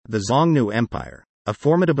The Xiongnu Empire, a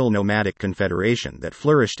formidable nomadic confederation that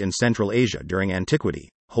flourished in Central Asia during antiquity,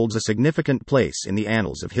 holds a significant place in the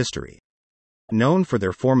annals of history. Known for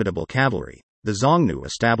their formidable cavalry, the Xiongnu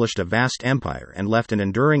established a vast empire and left an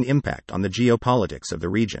enduring impact on the geopolitics of the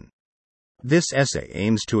region. This essay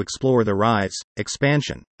aims to explore the rise,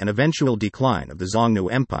 expansion, and eventual decline of the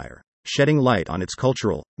Xiongnu Empire, shedding light on its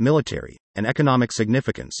cultural, military, and economic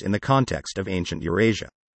significance in the context of ancient Eurasia.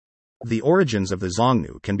 The origins of the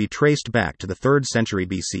Xiongnu can be traced back to the 3rd century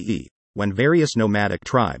BCE, when various nomadic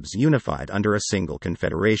tribes unified under a single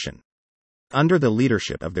confederation. Under the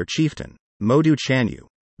leadership of their chieftain, Modu Xiongnu,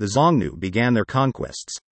 the Xiongnu began their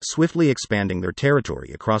conquests, swiftly expanding their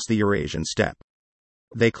territory across the Eurasian steppe.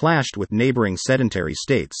 They clashed with neighboring sedentary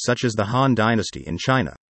states such as the Han Dynasty in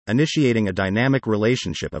China, initiating a dynamic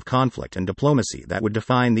relationship of conflict and diplomacy that would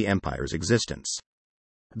define the empire's existence.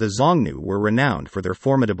 The Xiongnu were renowned for their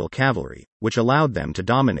formidable cavalry, which allowed them to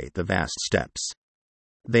dominate the vast steppes.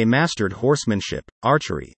 They mastered horsemanship,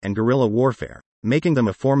 archery, and guerrilla warfare, making them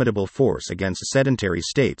a formidable force against sedentary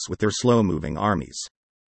states with their slow-moving armies.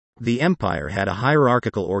 The empire had a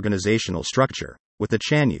hierarchical organizational structure, with the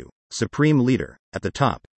Xiongnu, supreme leader, at the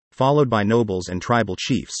top, followed by nobles and tribal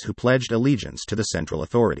chiefs who pledged allegiance to the central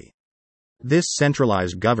authority. This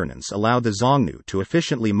centralized governance allowed the Xiongnu to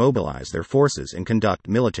efficiently mobilize their forces and conduct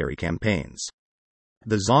military campaigns.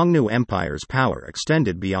 The Xiongnu Empire's power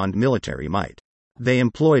extended beyond military might. They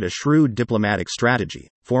employed a shrewd diplomatic strategy,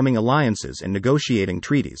 forming alliances and negotiating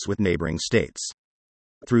treaties with neighboring states.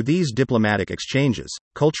 Through these diplomatic exchanges,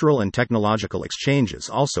 cultural and technological exchanges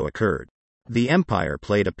also occurred. The empire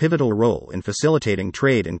played a pivotal role in facilitating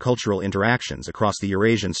trade and cultural interactions across the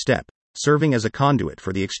Eurasian steppe, serving as a conduit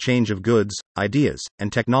for the exchange of goods, ideas,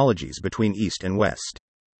 and technologies between East and West.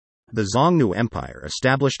 The Xiongnu Empire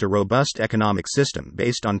established a robust economic system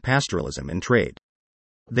based on pastoralism and trade.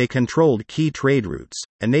 They controlled key trade routes,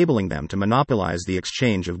 enabling them to monopolize the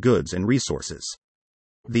exchange of goods and resources.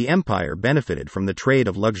 The empire benefited from the trade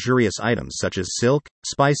of luxurious items such as silk,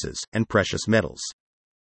 spices, and precious metals.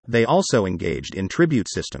 They also engaged in tribute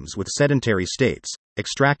systems with sedentary states,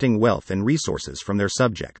 extracting wealth and resources from their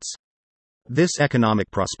subjects. This economic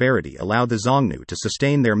prosperity allowed the Xiongnu to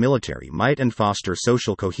sustain their military might and foster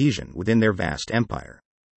social cohesion within their vast empire.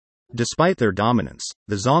 Despite their dominance,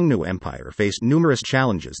 the Xiongnu Empire faced numerous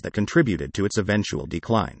challenges that contributed to its eventual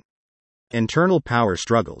decline. Internal power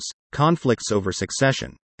struggles, conflicts over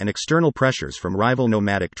succession, and external pressures from rival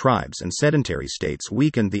nomadic tribes and sedentary states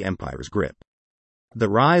weakened the empire's grip. The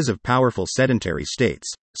rise of powerful sedentary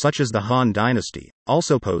states, such as the Han Dynasty,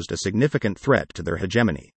 also posed a significant threat to their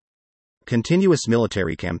hegemony. Continuous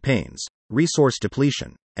military campaigns, resource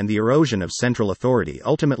depletion, and the erosion of central authority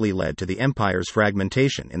ultimately led to the empire's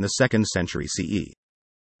fragmentation in the 2nd century CE.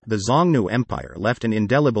 The Xiongnu Empire left an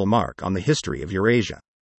indelible mark on the history of Eurasia.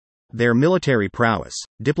 Their military prowess,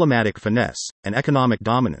 diplomatic finesse, and economic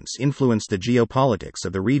dominance influenced the geopolitics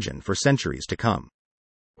of the region for centuries to come.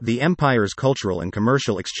 The empire's cultural and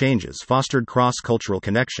commercial exchanges fostered cross-cultural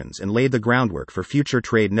connections and laid the groundwork for future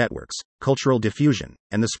trade networks, cultural diffusion,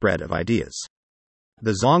 and the spread of ideas.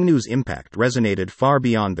 The Xiongnu's impact resonated far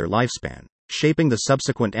beyond their lifespan, shaping the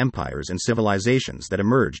subsequent empires and civilizations that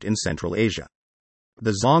emerged in Central Asia.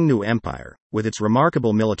 The Xiongnu Empire, with its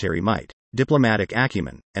remarkable military might, diplomatic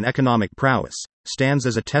acumen, and economic prowess, stands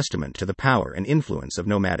as a testament to the power and influence of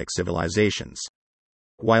nomadic civilizations.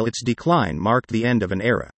 While its decline marked the end of an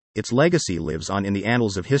era, its legacy lives on in the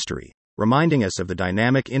annals of history, reminding us of the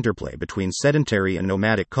dynamic interplay between sedentary and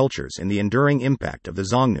nomadic cultures and the enduring impact of the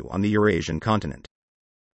Xiongnu on the Eurasian continent.